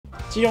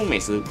基隆美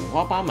食五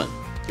花八门，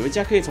有一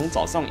家可以从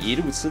早上一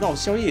路吃到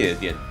宵夜的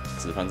店，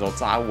吃饭之后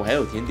炸物还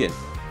有甜点，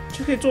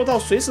却可以做到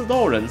随时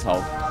都有人潮。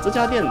这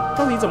家店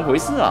到底怎么回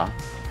事啊？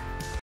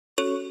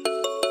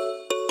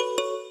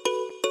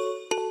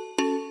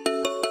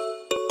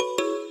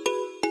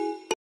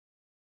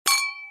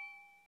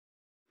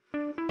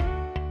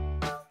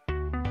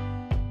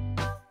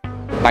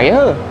大家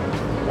好，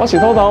我是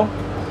土豆。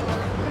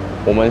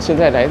我们现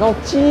在来到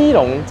基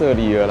隆这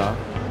里了啦。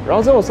然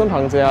后在我身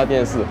旁这家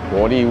店是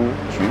活力屋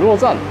蒟蒻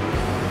站。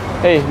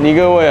你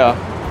各位啊，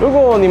如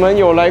果你们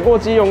有来过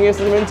基隆夜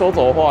市那边走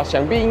走的话，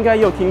想必应该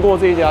有听过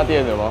这一家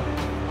店的吧？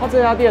它这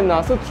家店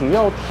呢是主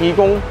要提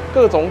供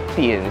各种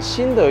点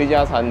心的一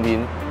家餐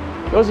厅，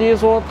尤其是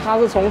说它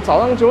是从早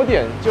上9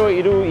点就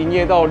一路营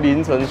业到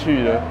凌晨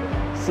去的，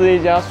是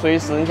一家随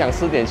时你想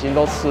吃点心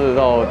都吃得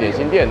到的点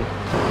心店。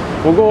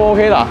不过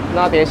OK 啦，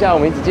那等一下我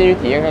们一起进去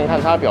体验看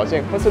看它的表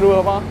现会是如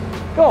何吧。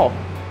Go！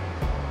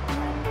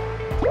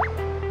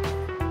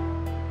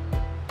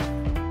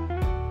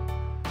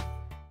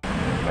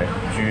 来，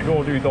蒟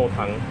蒻绿豆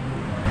汤，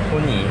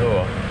荤以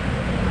后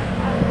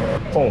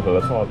综合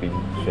刨冰，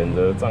选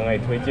择障碍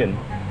推荐，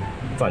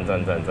赞！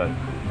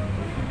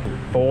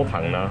多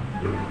糖啦，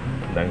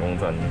南宫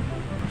站，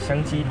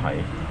香鸡排，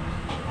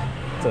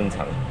正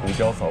常，胡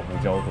椒少，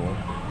胡椒多，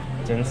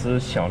今天吃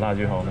小辣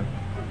就好了，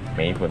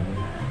梅粉。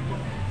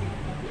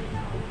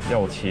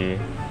要切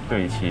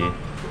对切，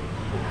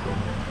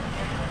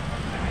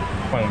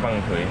棒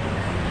腿，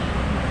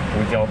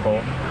胡椒多，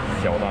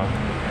小辣。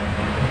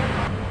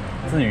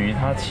至于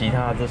它其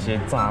他这些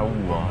炸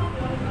物啊，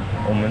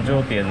我们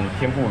就点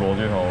天妇罗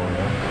就好了。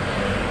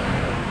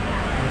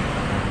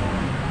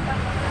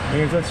因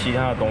为这其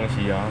他的东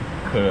西啊，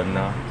可能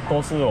啊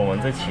都是我们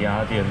在其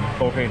他店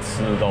都可以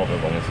吃得到的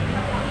东西，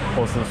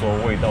或是说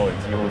味道也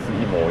几乎是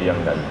一模一样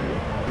的感觉。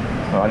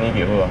好，你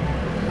给喝啊。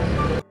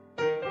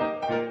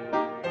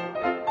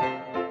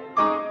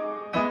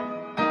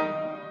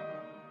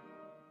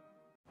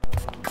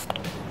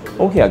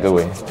OK 啊，各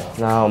位，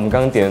那我们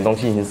刚刚点的东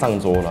西已经上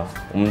桌了。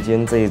我们今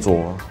天这一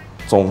桌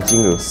总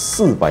金额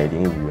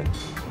405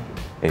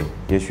元。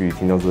也许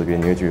听到这边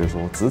你会觉得说，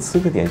只是吃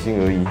个点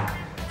心而已，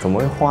怎么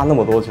会花那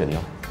么多钱呢？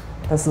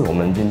但是我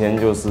们今天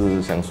就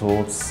是想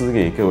说吃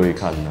给各位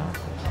看呐，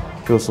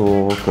就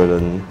说可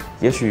能，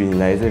也许你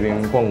来这边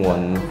逛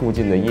完附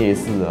近的夜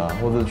市啊，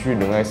或者去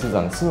仁爱市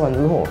场吃完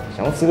之后，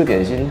想要吃个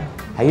点心，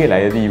还可以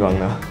来的地方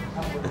呢。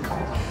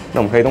那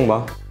我们开动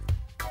吧。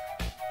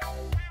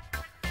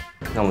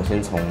那我们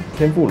先从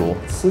天妇罗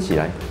吃起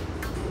来。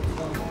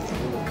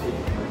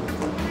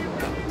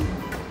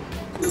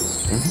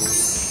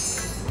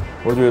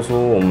我觉得说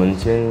我们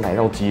今天来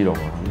到基隆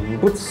啊，你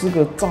不吃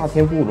个炸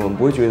天妇罗，你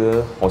不会觉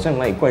得好像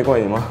哪里怪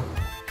怪的吗？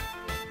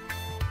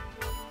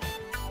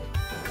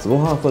只不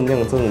过它的分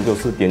量真的就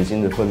是点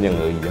心的分量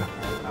而已啊，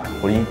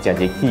我离假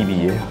节气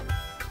比耶。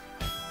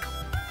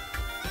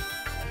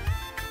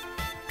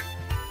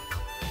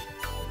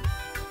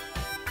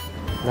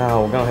那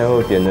我刚刚还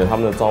有点了他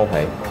们的招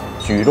牌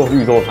蒟蒻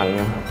绿豆汤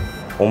啊，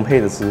我们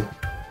配着吃。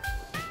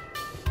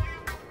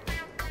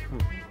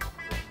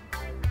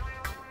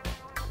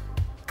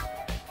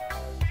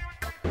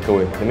各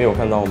位，你们有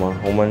看到吗？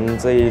我们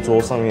这一桌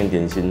上面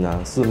点心啊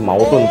是矛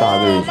盾大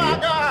对决，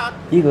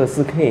一个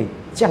是可以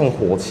降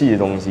火气的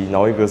东西，然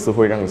后一个是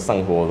会让你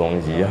上火的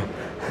东西啊。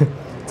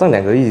这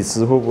两个一起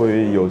吃会不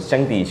会有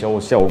相抵消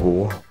的效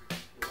果？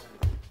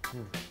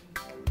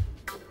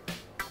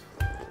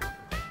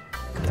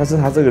但是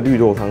它这个绿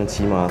豆汤，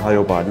起码它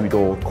有把绿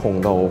豆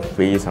控到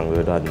非常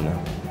的烂呢，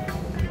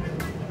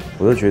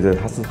我就觉得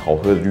它是好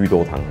喝的绿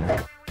豆汤啊。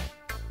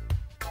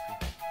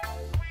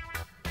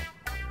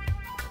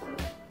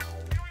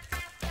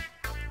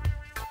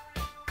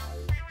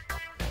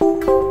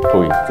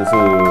对，这是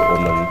我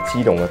们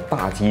基隆的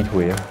大鸡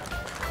腿啊。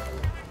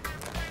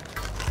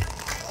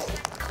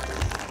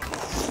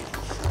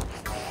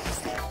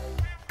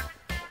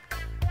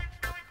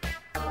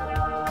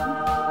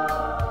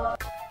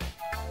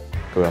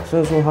对啊，虽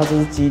然说它这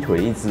只鸡腿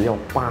一只要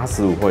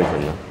85块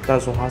钱呢，但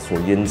是说它所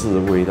腌制的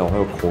味道还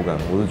有口感，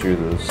我是觉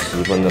得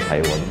十分的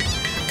台湾。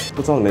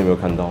不知道你们有没有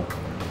看到，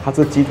它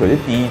这鸡腿是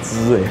第一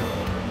只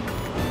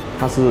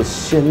它是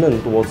鲜嫩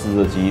多汁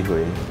的鸡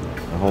腿，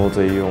然后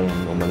再用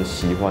我们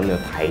喜欢的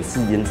台式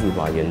腌制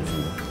法腌制，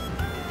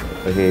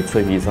而且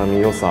脆皮上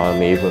面又撒了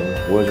梅粉，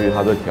我就觉得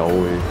它这调味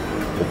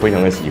我非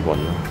常的喜欢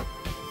啊。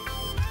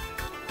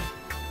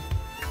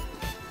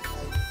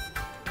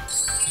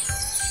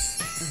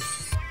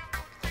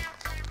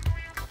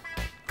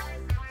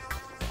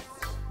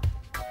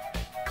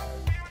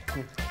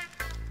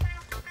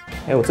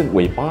还有这个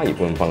尾巴也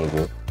不能放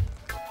过。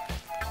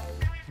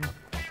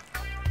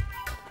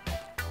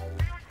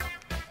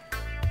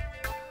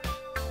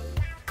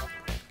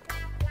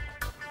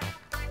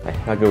来，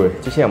那各位，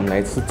接下来我们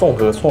来吃综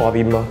合刨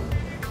冰吧，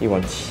一碗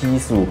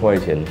75块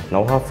钱，然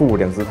后他附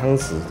2只汤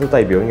匙，这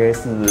代表应该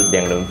是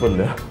2人份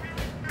的。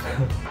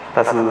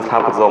但是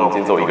他不知道我们今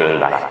天只有1个人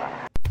来。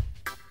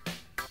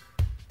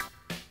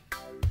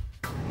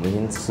我们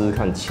先吃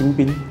看清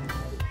冰。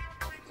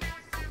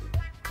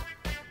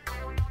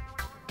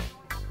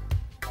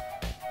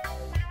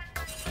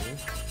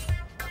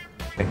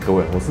各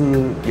位，我是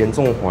严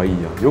重怀疑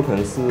啊，有可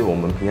能是我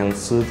们平常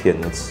吃甜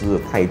的吃的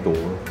太多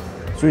了，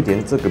所以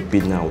连这个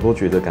冰啊，我都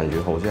觉得感觉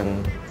好像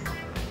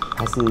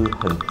它是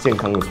很健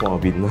康的刨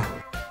冰啊。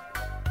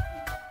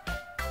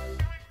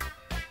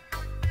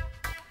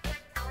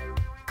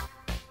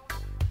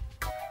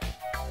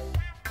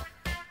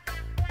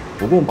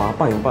不过把它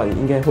拌一拌，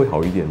应该会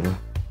好一点的。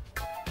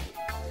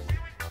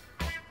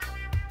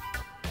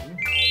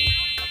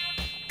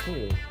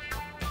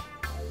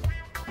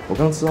我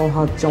刚吃到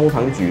它的焦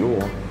糖蒟蒻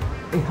啊，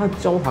它的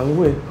焦糖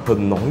味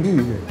很浓郁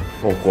耶。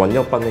哦，果然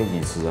要拌在一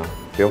起吃啊，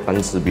不要单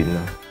吃冰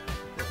啊。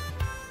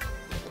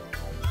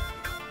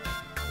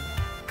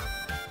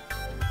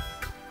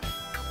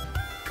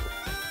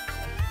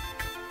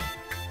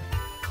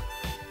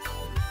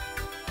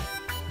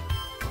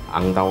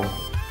昂刀。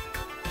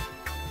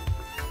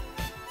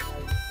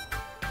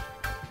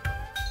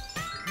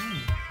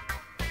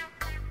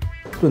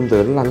炖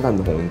得烂烂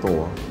的红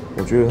豆啊，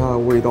我觉得它的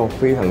味道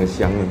非常的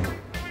香耶。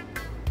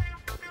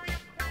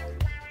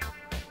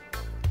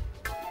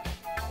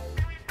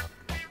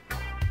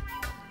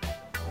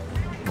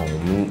我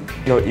们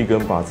要一个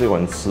人把这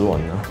碗吃完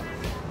啊，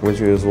我会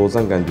觉得说这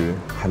样感觉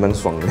还蛮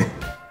爽的。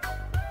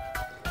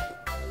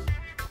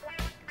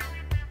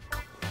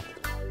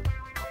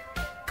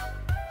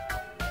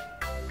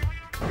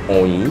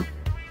藕泥。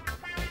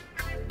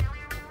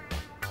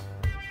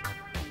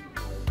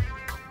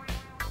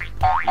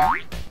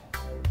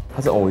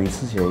它这藕泥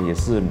吃起来也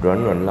是软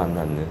软烂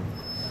烂的，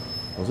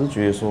我是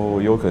觉得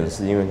说有可能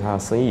是因为它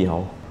生意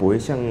好，不会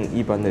像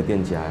一般的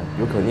店家，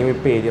有可能因为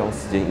备料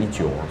时间一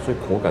久啊，所以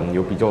口感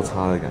有比较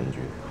差的感觉。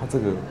它这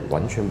个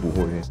完全不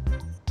会。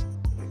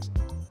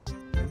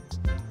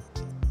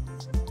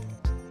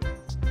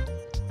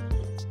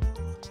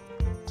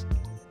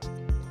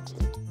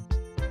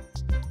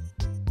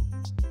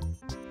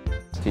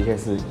接下来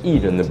是薏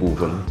仁的部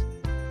分。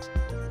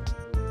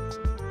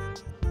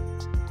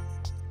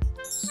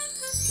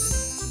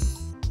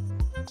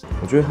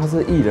我觉得它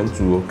是薏仁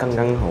煮的刚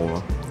刚好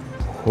啊，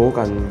口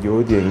感有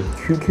一点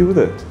QQ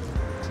的，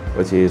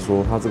而且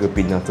说它这个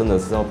冰啊，真的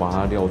是要把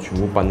它料全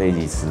部拌在一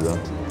起吃啊，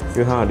因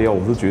为它的料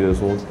我是觉得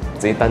说直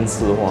接单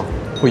吃的话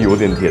会有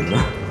点甜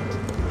啊，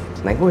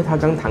难怪它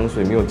刚糖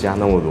水没有加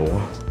那么多。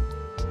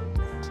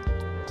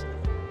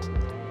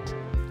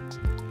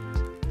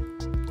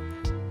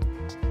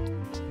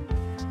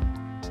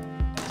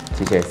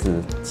接下来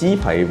是鸡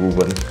排的部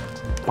分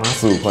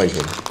，85块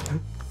钱。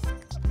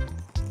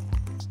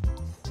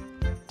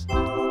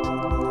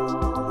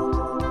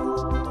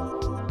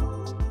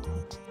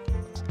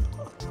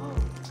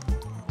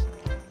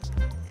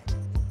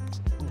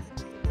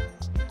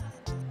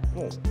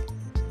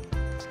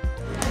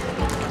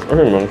而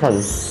且你们看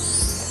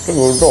这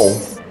个肉，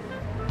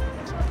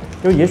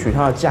就也许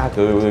它的价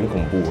格有点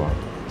恐怖啊，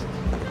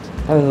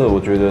但是我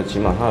觉得起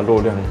码它的肉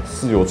量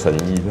是有诚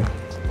意的。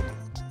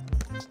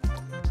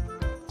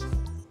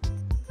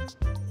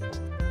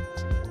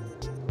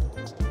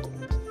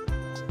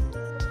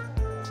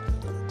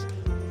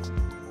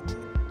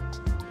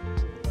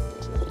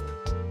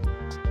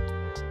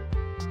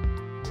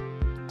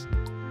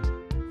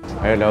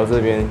还聊到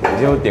这边，一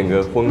定要点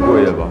个荤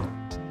贵的吧。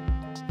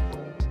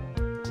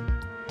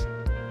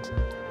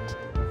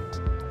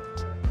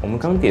我们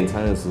刚点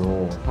餐的时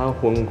候，它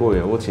荤贵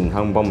啊，我请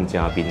他们帮我们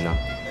加冰啊，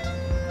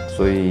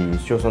所以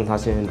就算它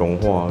现在融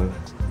化了，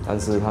但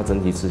是它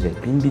整体吃起来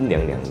冰冰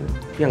凉凉的，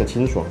非常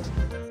清爽。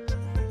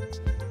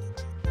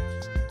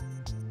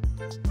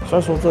虽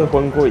然说这个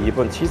荤贵一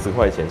份70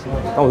块钱，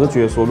但我是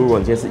觉得说，如果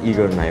你今天是一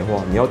个人来的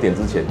话，你要点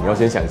之前你要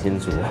先想清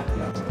楚啊。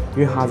因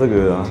为它这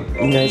个啊，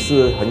应该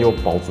是很有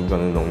饱足感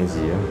的东西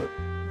啊。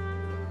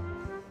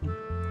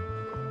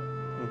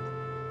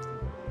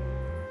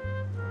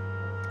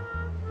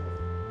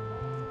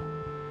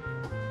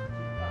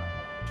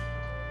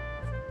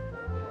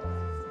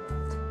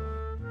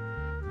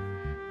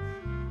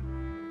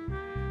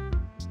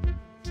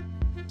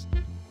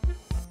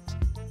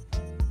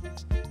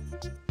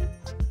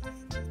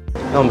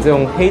那我们再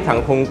用黑糖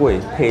荤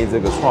桂配这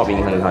个刨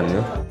冰看看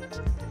呢？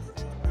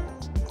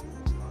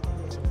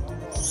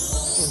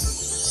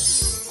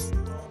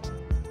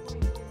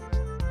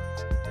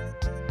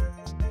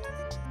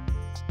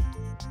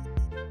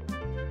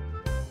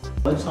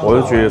我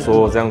就觉得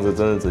说这样子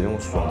真的只用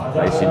爽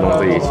来形容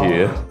这一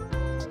切。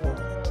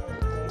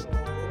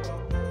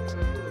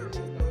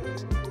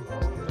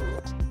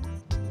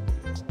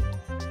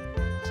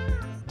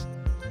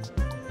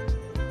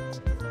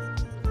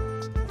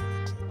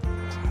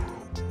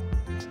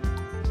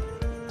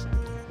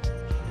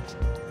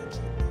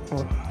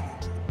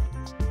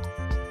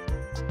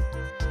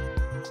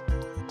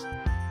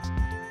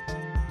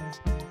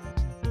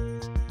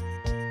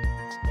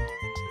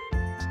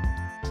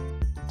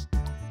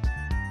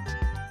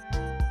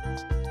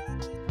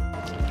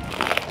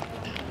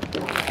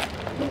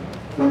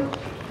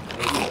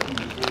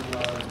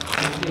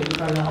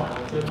大家好，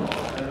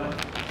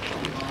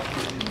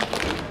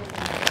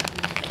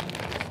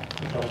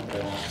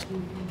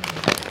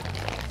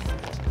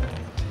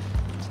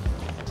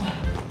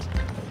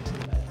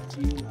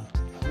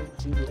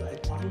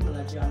我是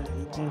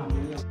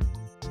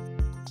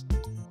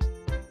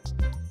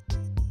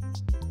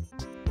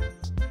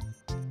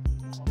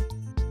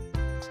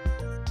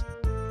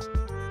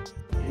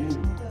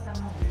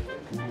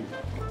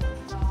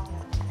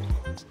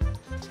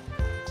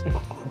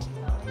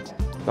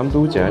咱们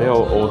都吃了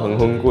藕藤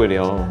荤桂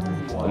了，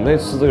我们在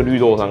吃这个绿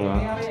豆汤啊，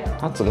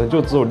它整个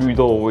就只有绿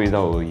豆的味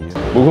道而已。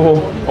不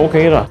过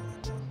OK 啦。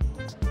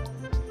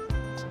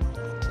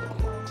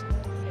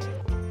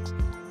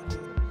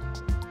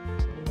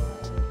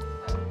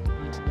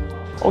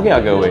OK 啊，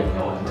各位，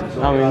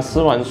那我们吃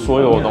完所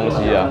有的东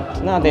西啊，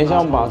那等一下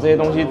我们把这些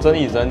东西整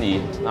理整理，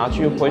拿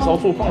去回收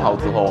处放好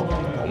之后，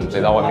我们再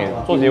到外面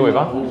做结尾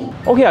吧。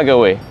OK 啊，各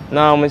位，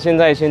那我们现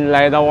在先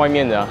来到外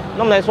面的，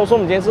那我们来说说我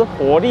们今天吃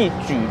活力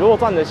蒟蒻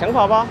站的想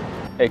法吧。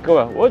各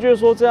位，我会觉得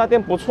说这家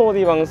店不错的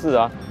地方是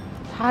啊，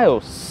它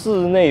有室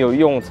内有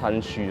用餐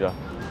区啊，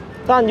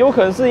但有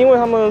可能是因为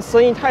他们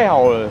生意太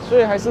好了，所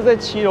以还是在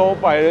7楼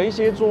摆了一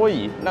些桌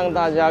椅，让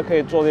大家可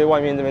以坐在外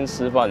面这边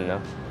吃饭呢。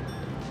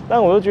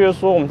但我就觉得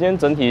说，我们今天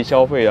整体的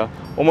消费啊，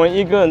我们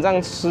一个人这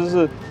样吃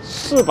是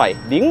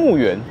405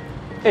元，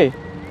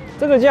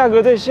这个价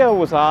格在下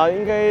午茶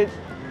应该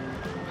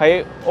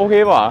还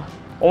OK 吧？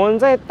我们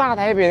在大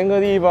台北那个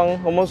地方，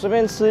我们随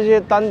便吃一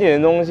些单点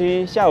的东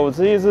西，下午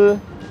吃一吃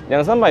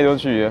，200-300就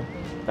去了。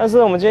但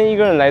是我们今天一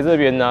个人来这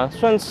边呢，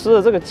虽然吃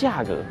了这个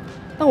价格，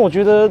但我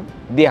觉得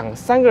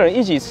2-3个人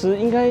一起吃，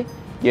应该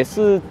也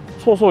是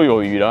绰绰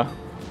有余了。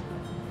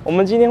我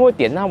们今天会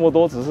点那么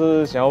多，只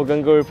是想要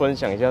跟各位分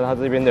享一下它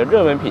这边的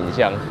热门品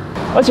项。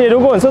而且如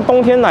果你是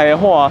冬天来的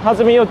话，它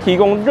这边又提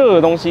供热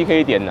的东西可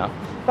以点啊。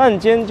但你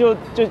今天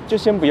就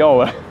先不要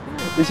了，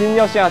已经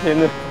要夏天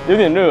了，有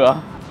点热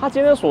啊。它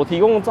今天所提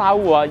供的炸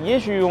物啊，也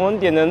许我们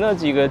点的那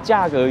几个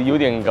价格有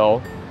点高，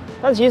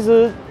但其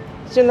实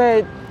现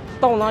在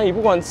到哪里，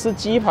不管吃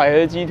鸡排还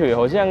是鸡腿，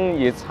好像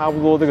也差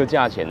不多这个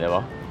价钱了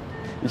吧？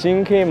已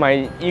经可以买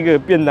一个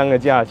便当的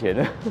价钱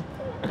了。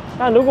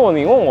那如果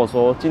你问我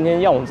说今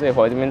天要我们自己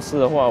回来这边吃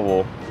的话，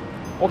我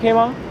OK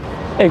吗？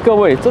各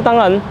位，这当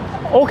然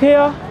OK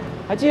啊！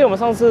还记得我们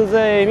上次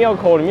在庙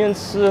口里面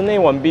吃的那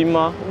碗冰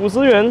吗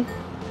？50元，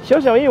小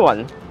小一碗。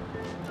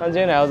但今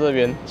天来到这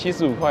边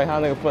，75块，它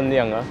那个分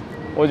量啊，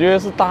我觉得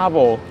是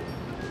double，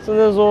 甚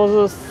至说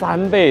是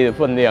3倍的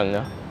分量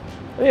啊！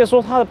而且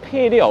说它的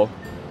配料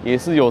也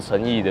是有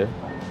诚意的。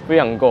非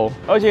常够，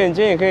而且你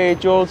今天也可以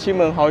揪亲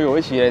朋好友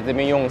一起来这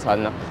边用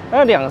餐呢。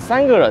那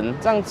2-3个人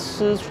这样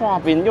吃剉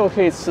冰，又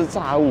可以吃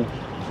炸物，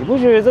你不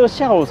觉得这个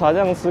下午茶这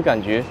样吃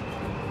感觉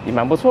也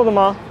蛮不错的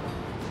吗？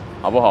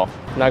好不好？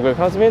那各位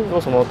看到这边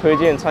有什么推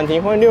荐餐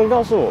厅，欢迎留言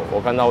告诉我，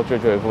我看到就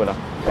回复了。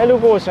如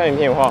果喜欢影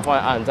片的话，欢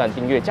迎按赞、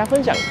订阅、加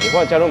分享，也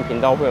欢迎加入频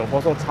道会员活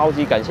动，超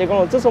级感谢观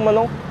众支持我们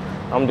哦。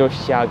那我们就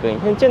下个影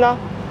片见啦，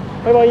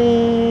拜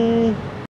拜。